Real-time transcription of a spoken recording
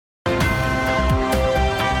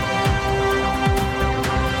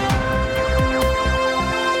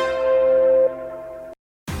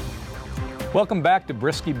Welcome back to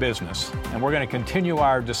Brisky Business, and we're going to continue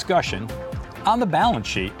our discussion on the balance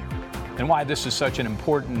sheet and why this is such an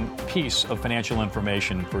important piece of financial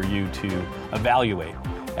information for you to evaluate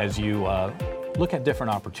as you look at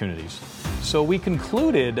different opportunities. So we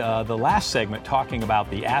concluded the last segment talking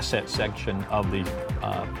about the asset section of the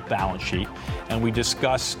balance sheet, and we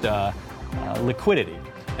discussed liquidity,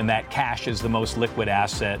 and that cash is the most liquid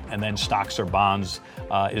asset, and then stocks or bonds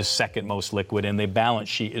is second most liquid, and the balance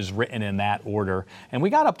sheet is written in that order. And we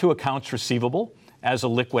got up to accounts receivable as a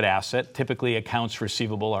liquid asset. Typically, accounts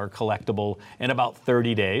receivable are collectible in about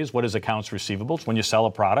 30 days. What is accounts receivable? It's when you sell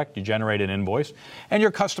a product, you generate an invoice, and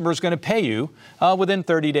your customer is going to pay you within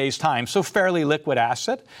 30 days' time. So fairly liquid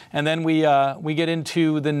asset. And then we get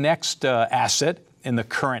into the next asset in the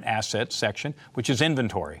current asset section, which is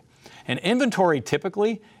inventory. And inventory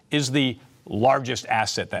typically is the largest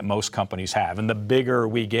asset that most companies have. And the bigger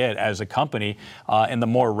we get as a company and the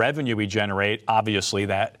more revenue we generate, obviously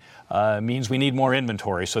that means we need more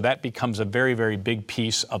inventory. So that becomes a very, very big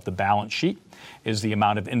piece of the balance sheet, is the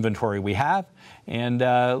amount of inventory we have. And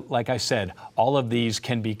like I said, all of these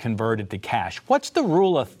can be converted to cash. What's the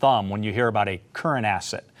rule of thumb when you hear about a current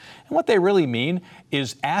asset? And what they really mean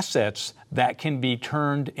is assets that can be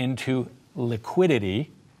turned into liquidity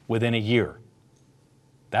within a year.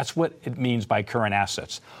 That's what it means by current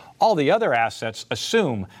assets. All the other assets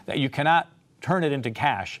assume that you cannot turn it into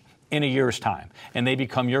cash in a year's time, and they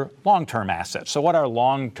become your long-term assets. So what are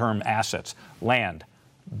long-term assets? Land,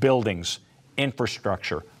 buildings,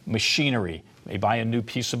 infrastructure, machinery. You may buy a new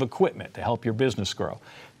piece of equipment to help your business grow.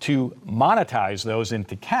 To monetize those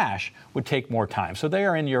into cash would take more time. So they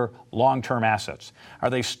are in your long-term assets. Are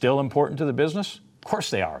they still important to the business? Of course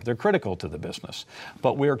they are. They're critical to the business.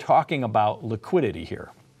 But we're talking about liquidity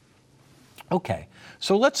here. Okay,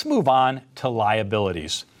 so let's move on to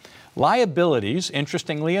liabilities. Liabilities,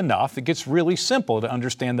 interestingly enough, it gets really simple to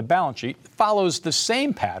understand the balance sheet, follows the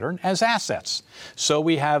same pattern as assets. So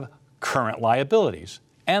we have current liabilities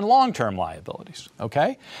and long-term liabilities,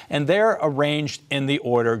 okay? And they're arranged in the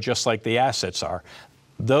order just like the assets are.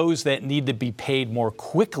 Those that need to be paid more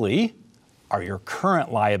quickly are your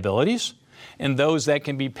current liabilities, and those that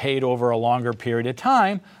can be paid over a longer period of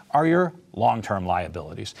time are your long-term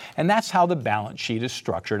liabilities. And that's how the balance sheet is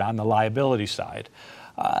structured on the liability side.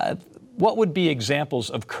 What would be examples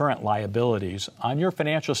of current liabilities on your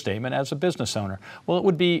financial statement as a business owner? Well, it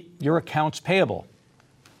would be your accounts payable.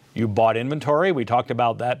 You bought inventory. We talked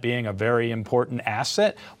about that being a very important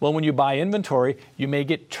asset. Well, when you buy inventory, you may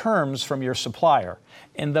get terms from your supplier,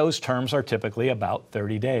 and those terms are typically about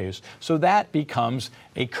 30 days. So that becomes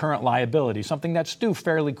a current liability, something that's due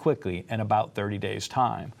fairly quickly in about 30 days'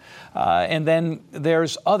 time. And then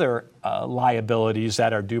there's other liabilities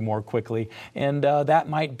that are due more quickly, and that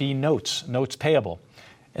might be notes payable.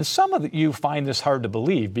 And some of you find this hard to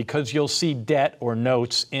believe because you'll see debt or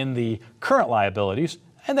notes in the current liabilities,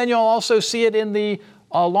 and then you'll also see it in the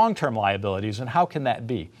long-term liabilities. And how can that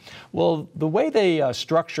be? Well, the way they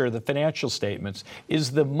structure the financial statements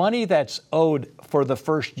is the money that's owed for the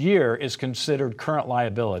first year is considered current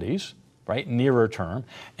liabilities, right, nearer term.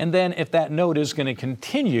 And then if that note is going to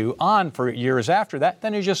continue on for years after that,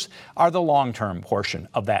 then it just are the long-term portion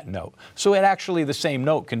of that note. So it actually, the same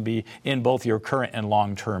note can be in both your current and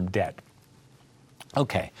long-term debt.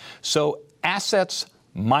 Okay, so assets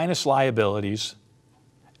minus liabilities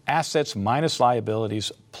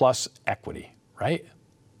plus equity, right?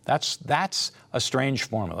 That's a strange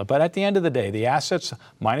formula. But at the end of the day, the assets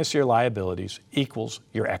minus your liabilities equals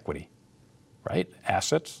your equity, right?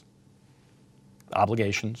 Assets,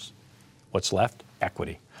 obligations, what's left?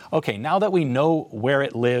 Equity. Okay, now that we know where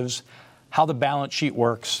it lives, how the balance sheet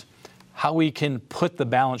works, how we can put the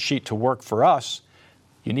balance sheet to work for us,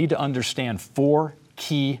 you need to understand 4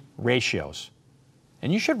 key ratios.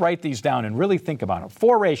 And you should write these down and really think about them.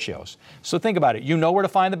 4 ratios. So think about it. You know where to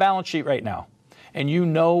find the balance sheet right now. And you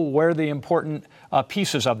know where the important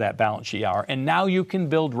pieces of that balance sheet are. And now you can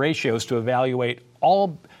build ratios to evaluate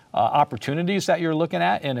all opportunities that you're looking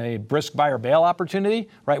at in a brisk buy or bail opportunity,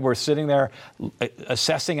 right? We're sitting there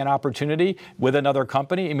assessing an opportunity with another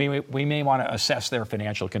company. I mean, we may want to assess their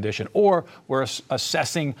financial condition, or we're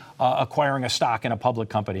assessing acquiring a stock in a public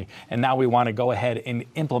company. And now we want to go ahead and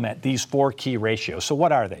implement these 4 key ratios. So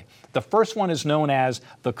what are they? The first one is known as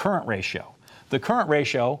the current ratio. The current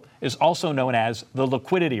ratio is also known as the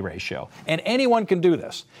liquidity ratio. And anyone can do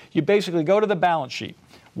this. You basically go to the balance sheet.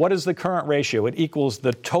 What is the current ratio? It equals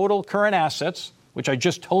the total current assets, which I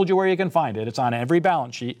just told you where you can find it. It's on every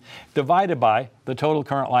balance sheet, divided by the total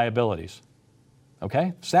current liabilities.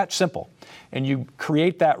 Okay? It's that simple. And you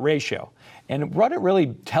create that ratio. And what it really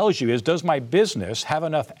tells you is, does my business have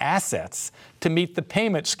enough assets to meet the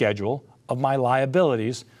payment schedule of my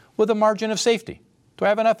liabilities with a margin of safety? Do I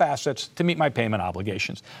have enough assets to meet my payment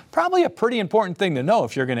obligations? Probably a pretty important thing to know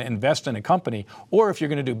if you're going to invest in a company or if you're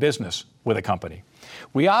going to do business with a company.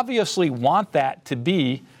 We obviously want that to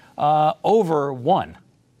be over 1.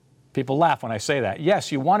 People laugh when I say that.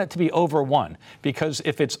 Yes, you want it to be over 1, because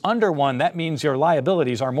if it's under 1, that means your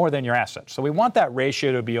liabilities are more than your assets. So we want that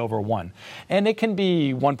ratio to be over 1. And it can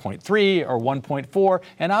be 1.3 or 1.4,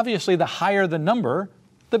 and obviously the higher the number,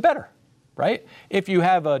 the better, right? If you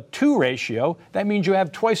have a 2 ratio, that means you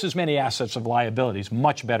have twice as many assets of liabilities,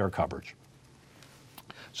 much better coverage.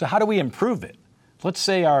 So how do we improve it? Let's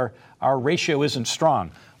say our ratio isn't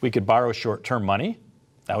strong. We could borrow short-term money.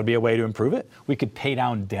 That would be a way to improve it. We could pay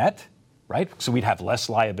down debt, right? So we'd have less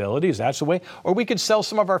liabilities. That's a way. Or we could sell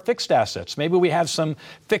some of our fixed assets. Maybe we have some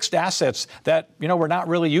fixed assets that, we're not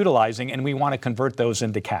really utilizing, and we want to convert those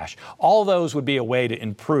into cash. All those would be a way to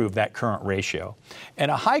improve that current ratio. And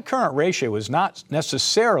a high current ratio is not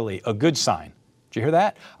necessarily a good sign. Did you hear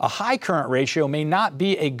that? A high current ratio may not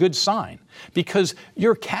be a good sign, because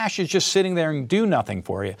your cash is just sitting there and do nothing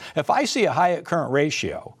for you. If I see a high current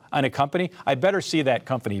ratio on a company, I better see that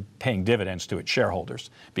company paying dividends to its shareholders,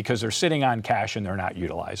 because they're sitting on cash and they're not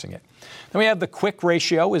utilizing it. Then we have the quick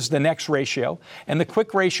ratio is the next ratio. And the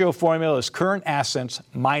quick ratio formula is current assets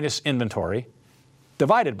minus inventory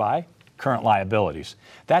divided by current liabilities.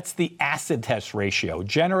 That's the acid test ratio.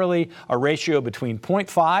 Generally, a ratio between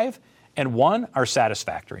 0.5 and 1 are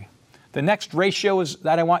satisfactory. The next ratio is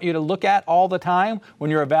that I want you to look at all the time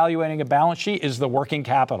when you're evaluating a balance sheet is the working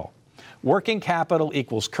capital. Working capital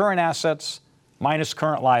equals current assets minus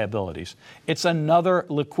current liabilities. It's another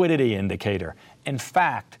liquidity indicator. In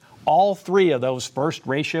fact, all 3 of those first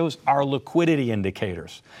ratios are liquidity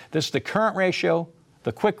indicators. This is the current ratio,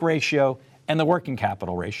 the quick ratio, and the working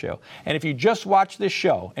capital ratio. And if you just watch this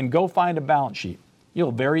show and go find a balance sheet,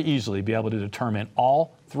 you'll very easily be able to determine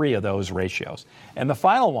all 3 of those ratios. And the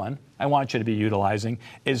final one I want you to be utilizing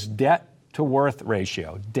is debt to worth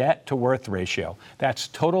ratio. Debt to worth ratio. That's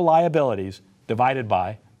total liabilities divided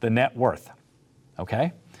by the net worth.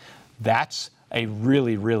 Okay? That's a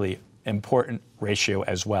really, really important ratio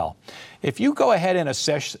as well. If you go ahead and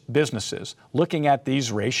assess businesses looking at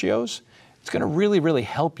these ratios, it's going to really, really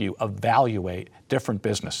help you evaluate different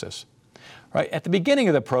businesses. Right? At the beginning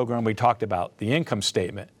of the program, we talked about the income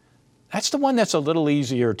statement. That's the one that's a little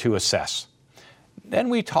easier to assess. Then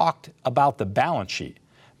we talked about the balance sheet.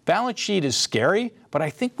 Balance sheet is scary, but I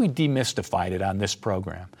think we demystified it on this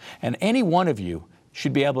program. And any one of you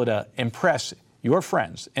should be able to impress your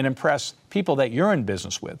friends and impress people that you're in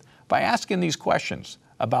business with by asking these questions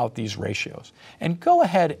about these ratios. And go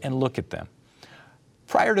ahead and look at them.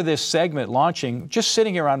 Prior to this segment launching, just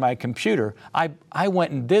sitting here on my computer, I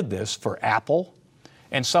went and did this for Apple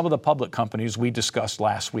and some of the public companies we discussed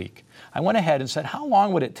last week. I went ahead and said, how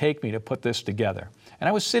long would it take me to put this together? And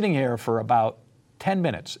I was sitting here for about 10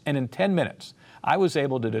 minutes. And in 10 minutes, I was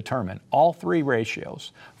able to determine all 3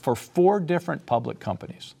 ratios for 4 different public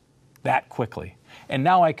companies that quickly. And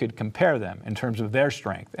now I could compare them in terms of their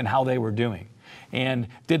strength and how they were doing. And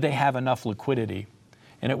did they have enough liquidity?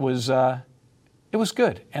 And it was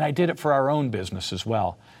good. And I did it for our own business as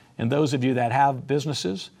well. And those of you that have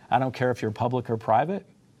businesses, I don't care if you're public or private,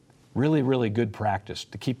 really, really good practice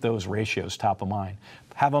to keep those ratios top of mind.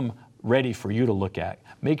 Have them ready for you to look at.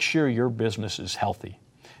 Make sure your business is healthy.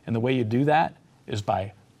 And the way you do that is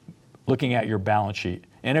by looking at your balance sheet.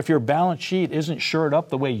 And if your balance sheet isn't shored up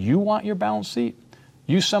the way you want your balance sheet,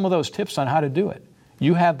 use some of those tips on how to do it.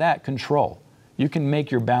 You have that control. You can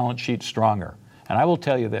make your balance sheet stronger. And I will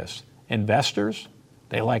tell you this, investors,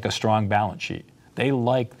 they like a strong balance sheet. They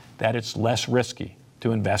like that it's less risky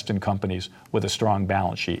to invest in companies with a strong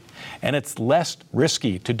balance sheet. And it's less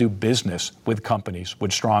risky to do business with companies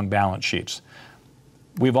with strong balance sheets.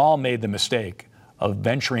 We've all made the mistake of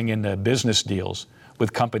venturing into business deals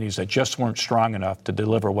with companies that just weren't strong enough to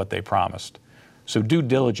deliver what they promised. So due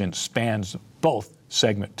diligence spans both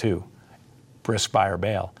segment 2, brisk buy or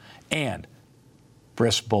bail, and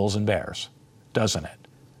brisk bulls and bears, doesn't it?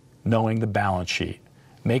 Knowing the balance sheet.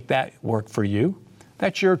 Make that work for you.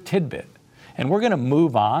 That's your tidbit. And we're going to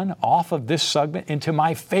move on off of this segment into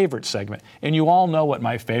my favorite segment. And you all know what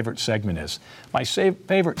my favorite segment is. My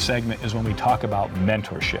favorite segment is when we talk about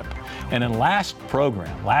mentorship. And in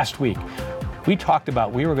last week, we talked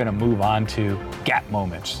about we were going to move on to gap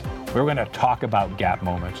moments. We were going to talk about gap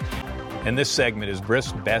moments. And this segment is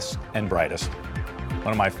Brisk, Best, and Brightest.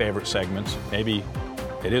 One of my favorite segments. Maybe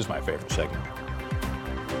it is my favorite segment.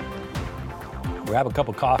 Grab a cup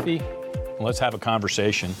of coffee and let's have a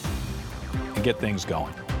conversation. and get things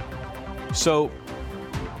going. So,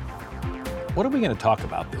 what are we going to talk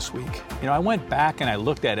about this week? You know, I went back and I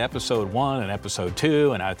looked at episode 1 and episode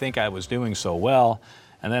 2, and I think I was doing so well.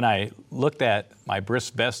 And then I looked at my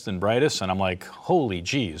best and brightest, and I'm like, holy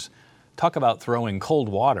geez, talk about throwing cold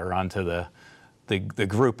water onto the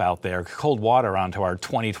group out there, cold water onto our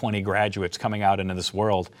 2020 graduates coming out into this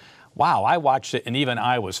world. Wow, I watched it, and even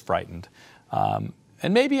I was frightened.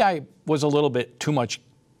 And maybe I was a little bit too much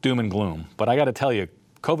doom and gloom, but I got to tell you,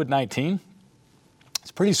 COVID-19, it's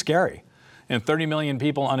pretty scary. And 30 million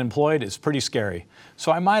people unemployed is pretty scary.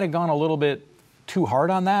 So I might have gone a little bit too hard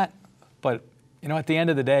on that, but you know, at the end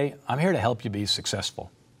of the day, I'm here to help you be successful.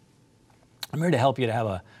 I'm here to help you to have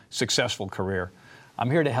a successful career. I'm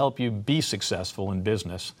here to help you be successful in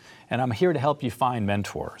business, and I'm here to help you find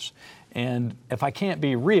mentors. And if I can't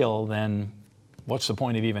be real, then what's the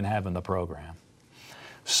point of even having the program?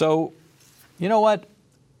 So, you know what?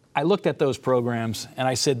 I looked at those programs and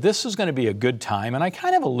I said, this is going to be a good time. And I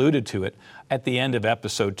kind of alluded to it at the end of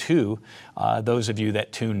episode 2, those of you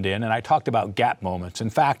that tuned in. And I talked about gap moments. In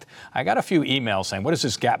fact, I got a few emails saying, what is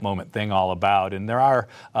this gap moment thing all about? And there are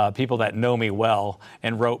people that know me well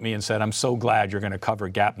and wrote me and said, I'm so glad you're going to cover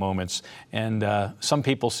gap moments. And some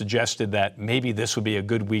people suggested that maybe this would be a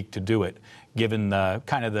good week to do it, given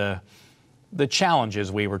the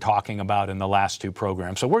challenges we were talking about in the last 2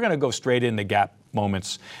 programs. So we're going to go straight into gap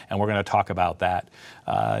moments, and we're going to talk about that.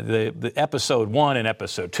 The episode 1 and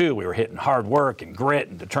episode 2, we were hitting hard work and grit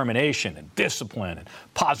and determination and discipline and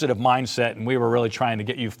positive mindset, and we were really trying to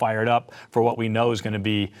get you fired up for what we know is going to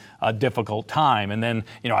be a difficult time. And then,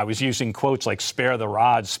 you know, I was using quotes like spare the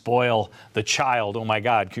rod, spoil the child. Oh my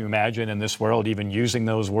God, can you imagine in this world even using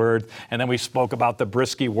those words? And then we spoke about the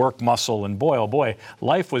brisky work muscle, and boy, oh boy,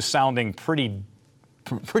 life was sounding pretty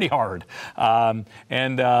hard.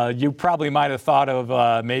 You probably might have thought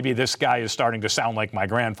of maybe this guy is starting to sound like my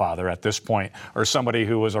grandfather at this point, or somebody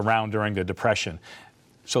who was around during the Depression.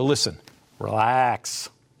 So listen, relax.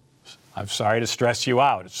 I'm sorry to stress you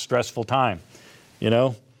out. It's a stressful time. You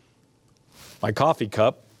know, my coffee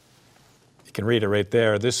cup, you can read it right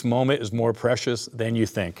there. This moment is more precious than you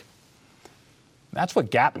think. That's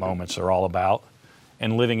what gap moments are all about,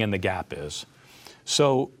 and living in the gap is.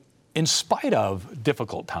 So, in spite of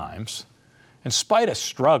difficult times, in spite of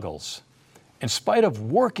struggles, in spite of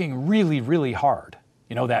working really, really hard,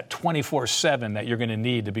 you know, that 24/7 that you're going to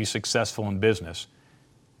need to be successful in business,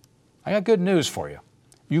 I got good news for you.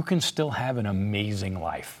 You can still have an amazing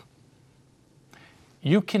life.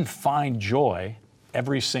 You can find joy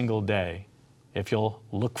every single day if you'll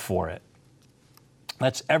look for it.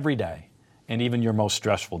 That's every day, and even your most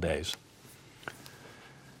stressful days.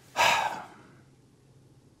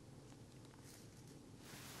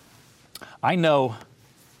 I know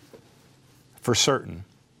for certain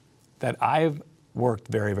that I've worked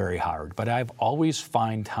very, very hard, but I've always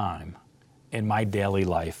found time in my daily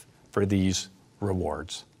life for these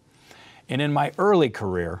rewards. And in my early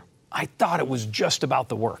career, I thought it was just about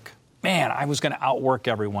the work. Man, I was going to outwork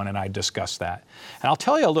everyone, and I discussed that. And I'll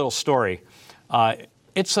tell you a little story. I'm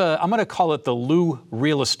going to call it the Lou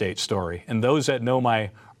real estate story. And those that know my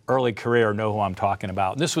early career know who I'm talking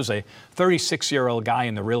about. And this was a 36-year-old guy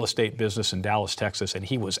in the real estate business in Dallas, Texas, and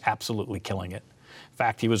he was absolutely killing it. In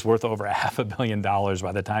fact, he was worth over $500 million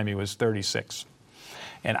by the time he was 36.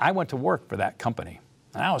 And I went to work for that company,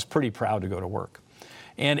 and I was pretty proud to go to work.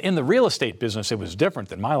 And in the real estate business, it was different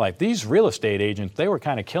than my life. These real estate agents, they were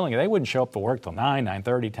kind of killing it. They wouldn't show up for work till 9,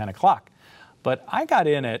 9:30, 10 o'clock. But I got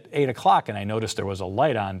in at 8 o'clock, and I noticed there was a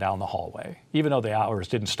light on down the hallway, even though the hours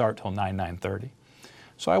didn't start till 9, 9:30.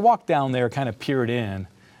 So I walked down there, kind of peered in,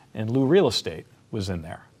 and Lou Real Estate was in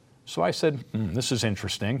there. So I said, this is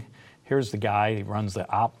interesting. Here's the guy, he runs the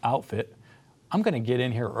outfit. I'm going to get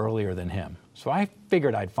in here earlier than him. So I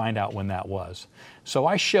figured I'd find out when that was. So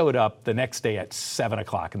I showed up the next day at 7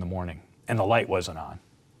 o'clock in the morning, and the light wasn't on.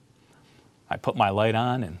 I put my light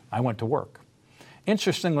on, and I went to work.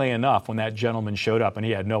 Interestingly enough, when that gentleman showed up, and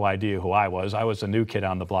he had no idea who I was a new kid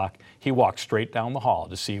on the block, he walked straight down the hall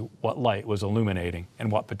to see what light was illuminating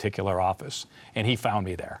in what particular office, and he found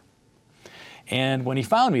me there. And when he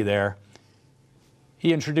found me there,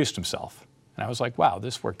 he introduced himself. And I was like, wow,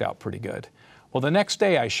 this worked out pretty good. Well, the next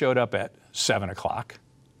day I showed up at 7 o'clock,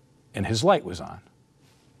 and his light was on.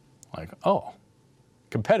 Like, oh,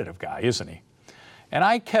 competitive guy, isn't he?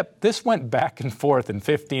 And this went back and forth in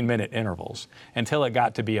 15-minute intervals until it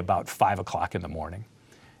got to be about 5 o'clock in the morning.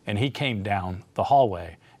 And he came down the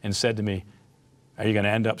hallway and said to me, are you going to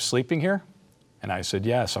end up sleeping here? And I said,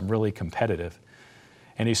 yes, I'm really competitive.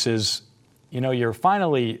 And he says, you know, you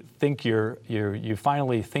finally think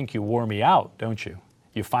you wore me out, don't you?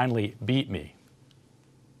 You finally beat me,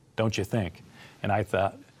 don't you think? And I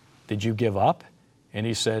thought, did you give up? And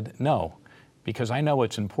he said, no, because I know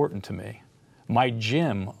what's important to me. My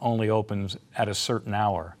gym only opens at a certain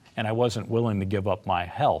hour, and I wasn't willing to give up my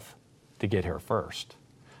health to get here first.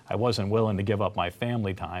 I wasn't willing to give up my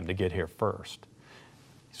family time to get here first.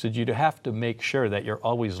 He said, you'd have to make sure that you're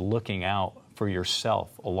always looking out for yourself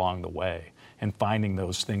along the way and finding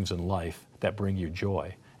those things in life that bring you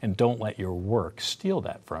joy. And don't let your work steal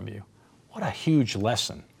that from you. What a huge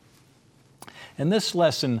lesson. And this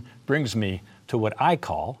lesson brings me to what I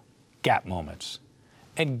call gap moments.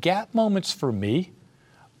 And gap moments for me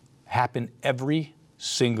happen every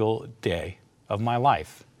single day of my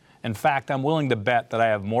life. In fact, I'm willing to bet that I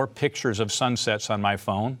have more pictures of sunsets on my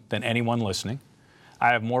phone than anyone listening. I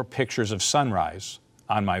have more pictures of sunrise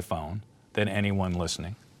on my phone than anyone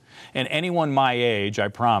listening. And anyone my age, I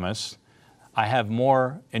promise, I have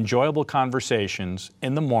more enjoyable conversations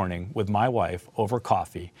in the morning with my wife over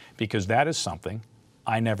coffee, because that is something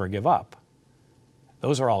I never give up.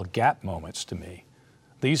 Those are all gap moments to me.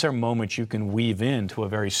 These are moments you can weave into a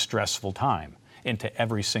very stressful time, into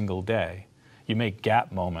every single day. You make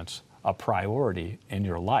gap moments a priority in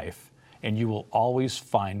your life, and you will always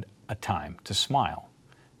find a time to smile.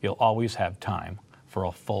 You'll always have time for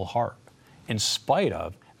a full heart, in spite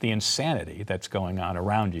of the insanity that's going on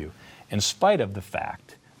around you, in spite of the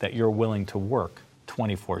fact that you're willing to work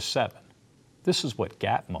 24/7. This is what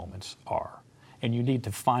gap moments are, and you need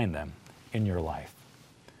to find them in your life.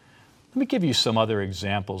 Let me give you some other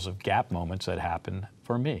examples of gap moments that happened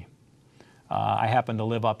for me. I happened to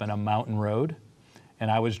live up in a mountain road,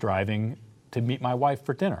 and I was driving to meet my wife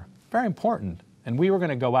for dinner. Very important. And we were going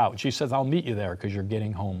to go out. She says, I'll meet you there because you're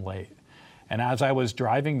getting home late. And as I was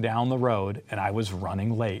driving down the road and I was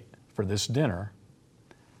running late for this dinner,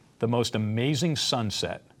 the most amazing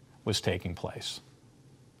sunset was taking place.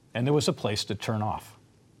 And there was a place to turn off.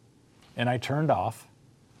 And I turned off,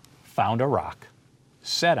 found a rock,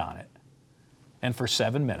 sat on it, and for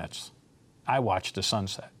 7 minutes, I watched the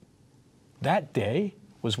sunset. That day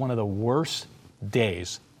was one of the worst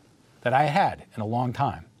days that I had in a long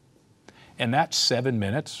time. And that 7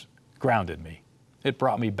 minutes grounded me. It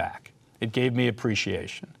brought me back. It gave me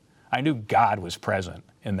appreciation. I knew God was present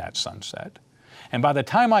in that sunset. And by the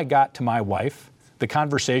time I got to my wife, the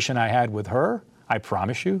conversation I had with her, I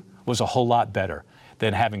promise you, was a whole lot better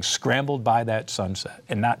than having scrambled by that sunset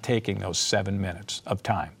and not taking those 7 minutes of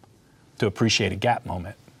time to appreciate a gap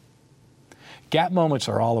moment. Gap moments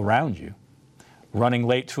are all around you. Running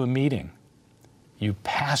late to a meeting. You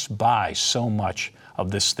pass by so much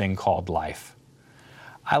of this thing called life.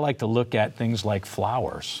 I like to look at things like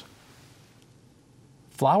flowers.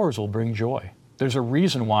 Flowers will bring joy. There's a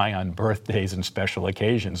reason why on birthdays and special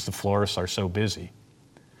occasions the florists are so busy.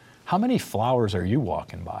 How many flowers are you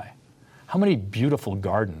walking by? How many beautiful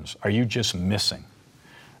gardens are you just missing?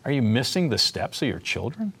 Are you missing the steps of your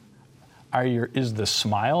children? Is the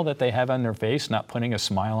smile that they have on their face not putting a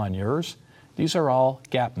smile on yours? These are all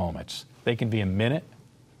gap moments. They can be a minute.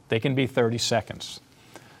 They can be 30 seconds.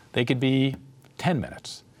 They could be 10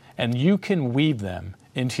 minutes. And you can weave them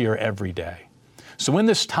into your everyday. So in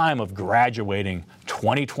this time of graduating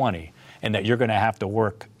 2020, and that you're going to have to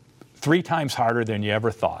work 3 times harder than you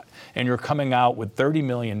ever thought, and you're coming out with 30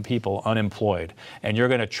 million people unemployed, and you're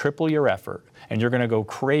going to triple your effort, and you're going to go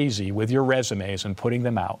crazy with your resumes and putting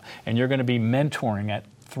them out, and you're going to be mentoring at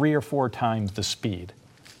 3 or 4 times the speed.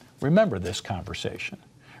 Remember this conversation.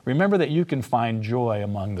 Remember that you can find joy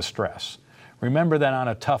among the stress. Remember that on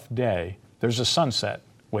a tough day, there's a sunset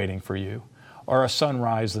waiting for you, or a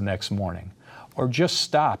sunrise the next morning, or just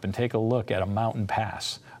stop and take a look at a mountain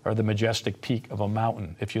pass, or the majestic peak of a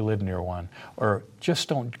mountain if you live near one, or just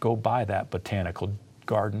don't go by that botanical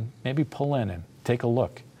garden. Maybe pull in and take a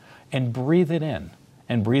look and breathe it in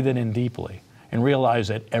deeply, and realize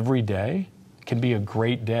that every day can be a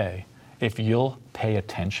great day if you'll pay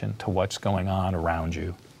attention to what's going on around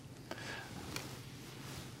you.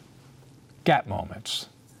 Gap moments.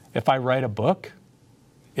 If I write a book,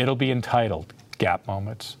 it'll be entitled Gap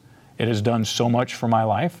Moments. It has done so much for my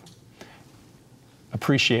life.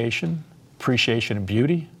 Appreciation of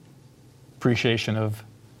beauty, appreciation of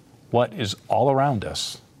what is all around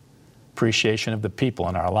us, appreciation of the people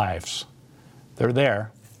in our lives. They're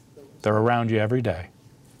there. They're around you every day.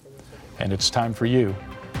 And it's time for you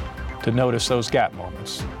to notice those gap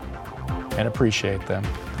moments and appreciate them.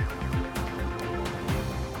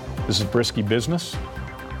 This is Brisky Business,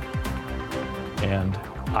 and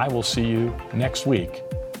I will see you next week,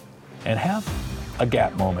 and have a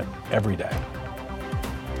gap moment every day.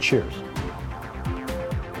 Cheers.